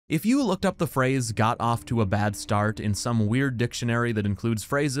If you looked up the phrase "got off to a bad start" in some weird dictionary that includes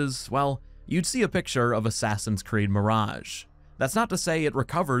phrases, well, you'd see a picture of Assassin's Creed Mirage. That's not to say it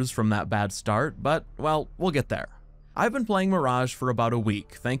recovers from that bad start, but, well, we'll get there. I've been playing Mirage for about a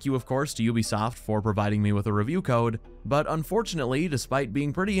week, thank you of course to Ubisoft for providing me with a review code, but unfortunately, despite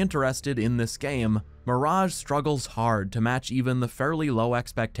being pretty interested in this game, Mirage struggles hard to match even the fairly low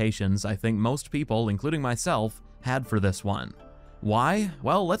expectations I think most people, including myself, had for this one. Why?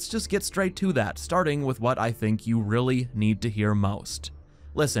 Well, let's just get straight to that, starting with what I think you really need to hear most.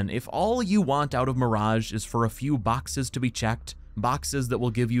 Listen, if all you want out of Mirage is for a few boxes to be checked, boxes that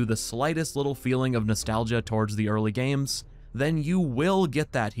will give you the slightest little feeling of nostalgia towards the early games, then you will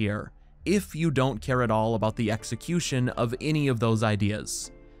get that here, if you don't care at all about the execution of any of those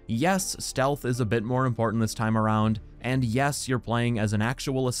ideas. Yes, stealth is a bit more important this time around, and yes, you're playing as an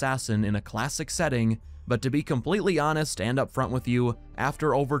actual assassin in a classic setting, but to be completely honest and upfront with you,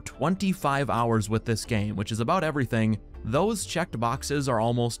 after over 25 hours with this game, which is about everything, those checked boxes are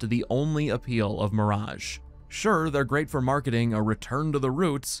almost the only appeal of Mirage. Sure, they're great for marketing a return to the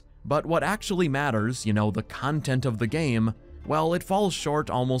roots, but what actually matters, you know, the content of the game, well, it falls short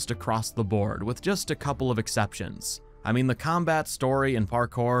almost across the board, with just a couple of exceptions. I mean, the combat, story, and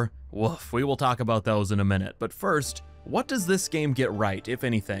parkour, woof, we will talk about those in a minute, but first, what does this game get right, if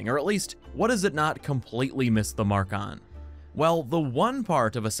anything, or at least, what does it not completely miss the mark on? Well, the one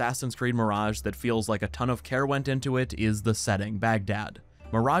part of Assassin's Creed Mirage that feels like a ton of care went into it is the setting, Baghdad.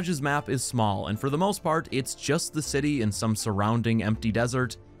 Mirage's map is small, and for the most part, it's just the city and some surrounding empty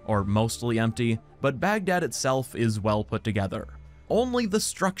desert, or mostly empty, but Baghdad itself is well put together. Only the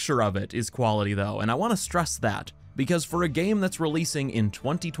structure of it is quality though, and I want to stress that, because for a game that's releasing in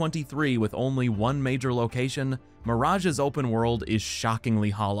 2023 with only one major location, Mirage's open world is shockingly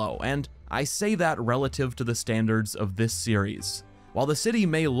hollow, and I say that relative to the standards of this series. While the city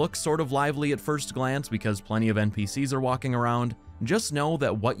may look sort of lively at first glance because plenty of NPCs are walking around, just know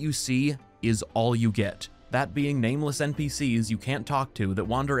that what you see is all you get. That being nameless NPCs you can't talk to that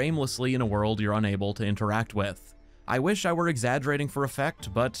wander aimlessly in a world you're unable to interact with. I wish I were exaggerating for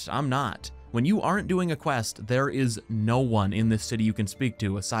effect, but I'm not. When you aren't doing a quest, there is no one in this city you can speak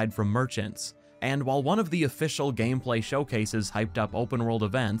to aside from merchants. And while one of the official gameplay showcases hyped up open world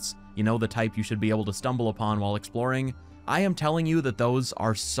events, you know, the type you should be able to stumble upon while exploring, I am telling you that those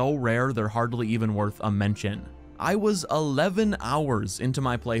are so rare they're hardly even worth a mention. I was 11 hours into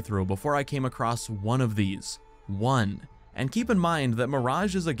my playthrough before I came across one of these. One. And keep in mind that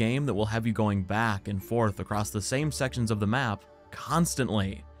Mirage is a game that will have you going back and forth across the same sections of the map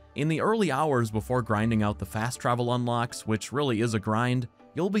constantly. In the early hours before grinding out the fast travel unlocks, which really is a grind,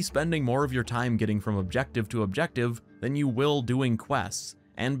 you'll be spending more of your time getting from objective to objective than you will doing quests.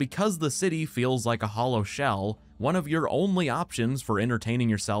 And because the city feels like a hollow shell, one of your only options for entertaining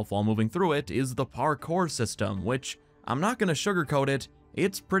yourself while moving through it is the parkour system, which, I'm not going to sugarcoat it,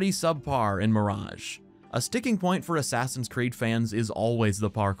 it's pretty subpar in Mirage. A sticking point for Assassin's Creed fans is always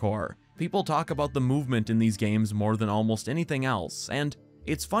the parkour. People talk about the movement in these games more than almost anything else, and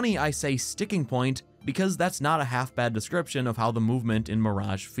it's funny I say sticking point because that's not a half-bad description of how the movement in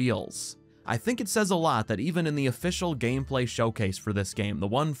Mirage feels. I think it says a lot that even in the official gameplay showcase for this game, the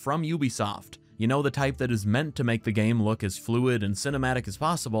one from Ubisoft, you know, the type that is meant to make the game look as fluid and cinematic as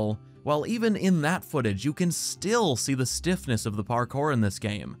possible, well, even in that footage, you can still see the stiffness of the parkour in this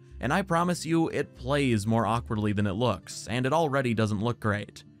game, and I promise you, it plays more awkwardly than it looks, and it already doesn't look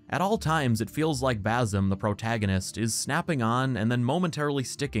great. At all times, it feels like Basim, the protagonist, is snapping on and then momentarily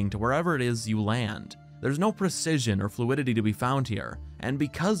sticking to wherever it is you land. There's no precision or fluidity to be found here, and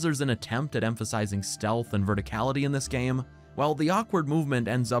because there's an attempt at emphasizing stealth and verticality in this game, well, the awkward movement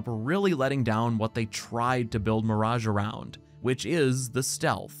ends up really letting down what they tried to build Mirage around, which is the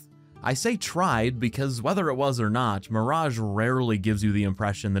stealth. I say tried because whether it was or not, Mirage rarely gives you the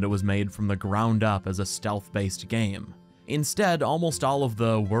impression that it was made from the ground up as a stealth-based game. Instead, almost all of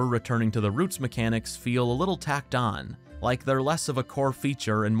the "we're returning to the roots" mechanics feel a little tacked on, like they're less of a core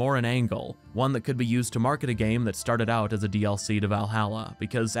feature and more an angle, one that could be used to market a game that started out as a DLC to Valhalla,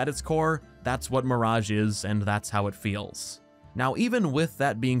 because at its core, that's what Mirage is and that's how it feels. Now, even with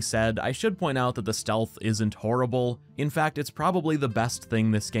that being said, I should point out that the stealth isn't horrible. In fact, it's probably the best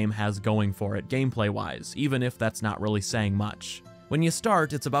thing this game has going for it gameplay-wise, even if that's not really saying much. When you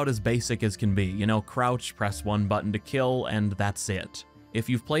start, it's about as basic as can be, you know, crouch, press one button to kill, and that's it. If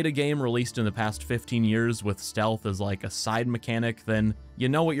you've played a game released in the past 15 years with stealth as like a side mechanic, then you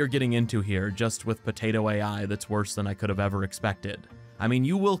know what you're getting into here, just with potato AI that's worse than I could have ever expected. I mean,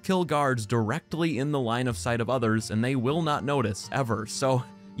 you will kill guards directly in the line of sight of others and they will not notice, ever, so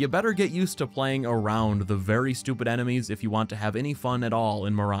you better get used to playing around the very stupid enemies if you want to have any fun at all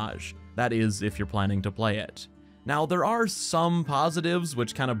in Mirage. That is, if you're planning to play it. Now, there are some positives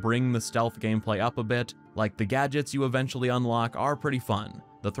which kind of bring the stealth gameplay up a bit, like the gadgets you eventually unlock are pretty fun.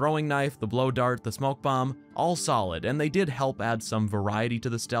 The throwing knife, the blow dart, the smoke bomb, all solid, and they did help add some variety to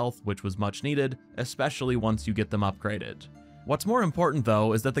the stealth, which was much needed, especially once you get them upgraded. What's more important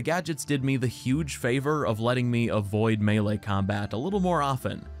though is that the gadgets did me the huge favor of letting me avoid melee combat a little more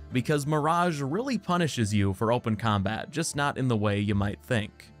often, because Mirage really punishes you for open combat, just not in the way you might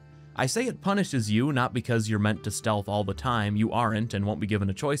think. I say it punishes you not because you're meant to stealth all the time, you aren't and won't be given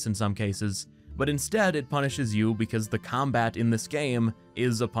a choice in some cases, but instead it punishes you because the combat in this game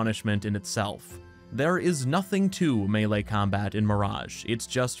is a punishment in itself. There is nothing to melee combat in Mirage, it's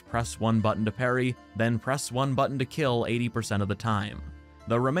just press one button to parry, then press one button to kill 80% of the time.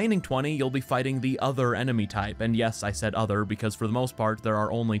 The remaining 20 you'll be fighting the other enemy type, and yes, I said other because for the most part there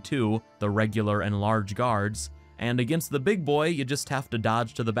are only two, the regular and large guards, and against the big boy you just have to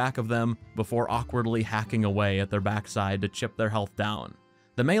dodge to the back of them before awkwardly hacking away at their backside to chip their health down.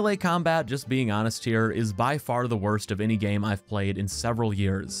 The melee combat, just being honest here, is by far the worst of any game I've played in several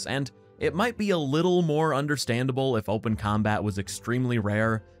years, and it might be a little more understandable if open combat was extremely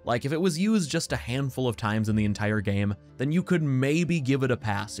rare, like if it was used just a handful of times in the entire game, then you could maybe give it a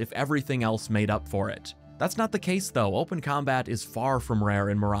pass if everything else made up for it. That's not the case though, open combat is far from rare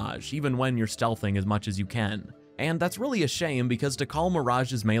in Mirage, even when you're stealthing as much as you can. And that's really a shame because to call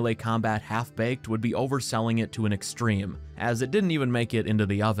Mirage's melee combat half-baked would be overselling it to an extreme, as it didn't even make it into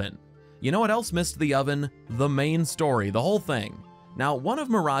the oven. You know what else missed the oven? The main story, the whole thing. Now, one of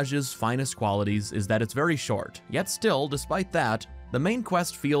Mirage's finest qualities is that it's very short, yet still, despite that, the main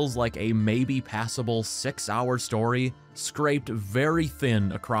quest feels like a maybe passable 6-hour story, scraped very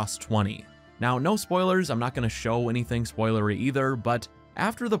thin across 20. Now, no spoilers, I'm not going to show anything spoilery either, but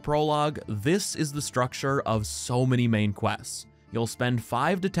after the prologue, this is the structure of so many main quests. You'll spend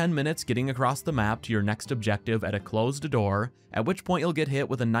 5 to 10 minutes getting across the map to your next objective at a closed door, at which point you'll get hit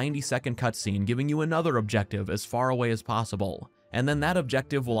with a 90-second cutscene giving you another objective as far away as possible. And then that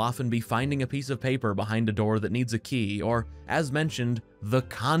objective will often be finding a piece of paper behind a door that needs a key, or, as mentioned, the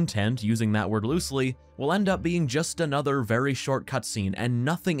content, using that word loosely, will end up being just another very short cutscene and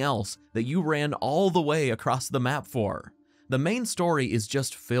nothing else that you ran all the way across the map for. The main story is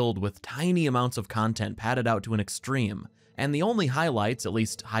just filled with tiny amounts of content padded out to an extreme, and the only highlights, at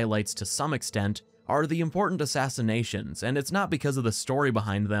least highlights to some extent, are the important assassinations, and it's not because of the story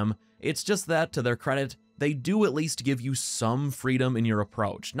behind them, it's just that, to their credit, they do at least give you some freedom in your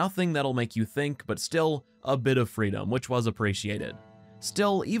approach. Nothing that'll make you think, but still a bit of freedom, which was appreciated.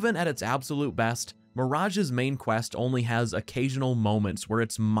 Still, even at its absolute best, Mirage's main quest only has occasional moments where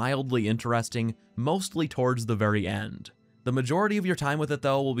it's mildly interesting, mostly towards the very end. The majority of your time with it,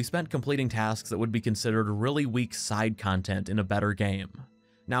 though, will be spent completing tasks that would be considered really weak side content in a better game.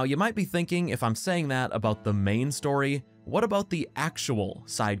 Now, you might be thinking, if I'm saying that about the main story, what about the actual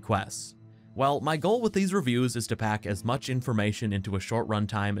side quests? Well, my goal with these reviews is to pack as much information into a short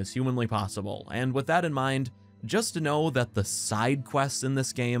runtime as humanly possible, and with that in mind, just to know that the side quests in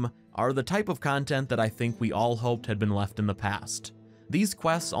this game are the type of content that I think we all hoped had been left in the past. These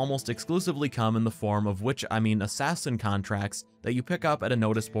quests almost exclusively come in the form of assassin contracts that you pick up at a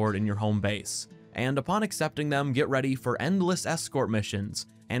notice board in your home base, and upon accepting them, get ready for endless escort missions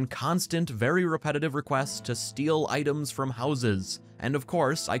and constant, very repetitive requests to steal items from houses. And of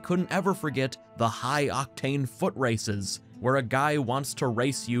course, I couldn't ever forget the high-octane foot races, where a guy wants to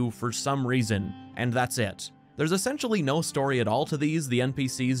race you for some reason, and that's it. There's essentially no story at all to these, the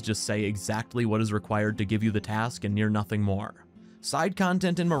NPCs just say exactly what is required to give you the task and near nothing more. Side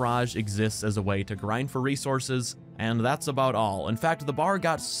content in Mirage exists as a way to grind for resources, and that's about all. In fact, the bar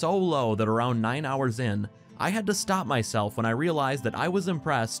got so low that around 9 hours in, I had to stop myself when I realized that I was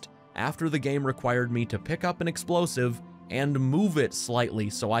impressed after the game required me to pick up an explosive and move it slightly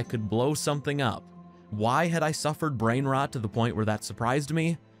so I could blow something up. Why had I suffered brain rot to the point where that surprised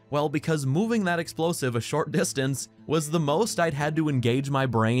me? Well, because moving that explosive a short distance was the most I'd had to engage my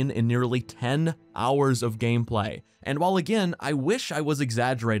brain in nearly 10 hours of gameplay. And while again, I wish I was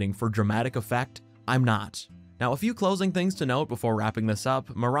exaggerating for dramatic effect, I'm not. Now, a few closing things to note before wrapping this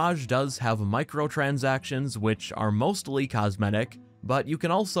up. Mirage does have microtransactions, which are mostly cosmetic, but you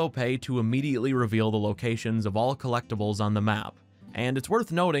can also pay to immediately reveal the locations of all collectibles on the map. And it's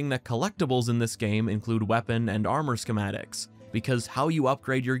worth noting that collectibles in this game include weapon and armor schematics, because how you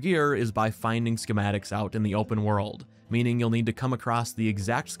upgrade your gear is by finding schematics out in the open world, meaning you'll need to come across the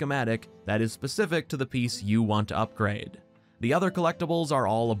exact schematic that is specific to the piece you want to upgrade. The other collectibles are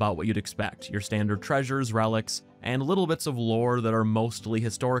all about what you'd expect, your standard treasures, relics, and little bits of lore that are mostly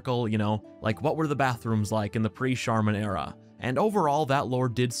historical, you know, like what were the bathrooms like in the pre-Charmin era. And overall, that lore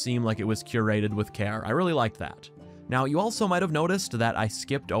did seem like it was curated with care. I really liked that. Now, you also might have noticed that I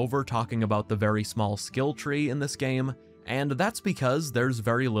skipped over talking about the very small skill tree in this game, and that's because there's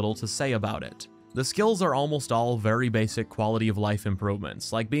very little to say about it. The skills are almost all very basic quality of life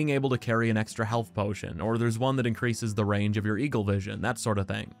improvements, like being able to carry an extra health potion, or there's one that increases the range of your eagle vision, that sort of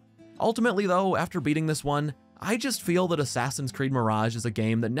thing. Ultimately though, after beating this one, I just feel that Assassin's Creed Mirage is a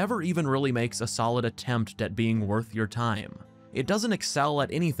game that never even really makes a solid attempt at being worth your time. It doesn't excel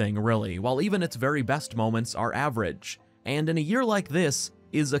at anything really, while even its very best moments are average. And in a year like this,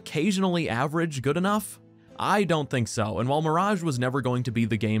 is occasionally average good enough? I don't think so, and while Mirage was never going to be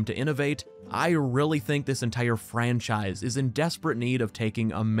the game to innovate, I really think this entire franchise is in desperate need of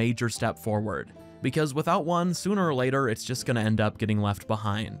taking a major step forward, because without one, sooner or later, it's just gonna end up getting left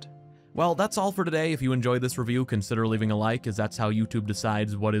behind. Well, that's all for today. If you enjoyed this review, consider leaving a like, as that's how YouTube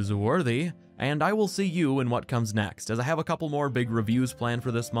decides what is worthy, and I will see you in what comes next, as I have a couple more big reviews planned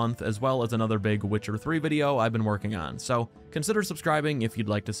for this month, as well as another big Witcher 3 video I've been working on, so consider subscribing if you'd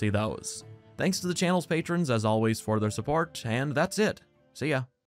like to see those. Thanks to the channel's patrons, as always, for their support, and that's it. See ya.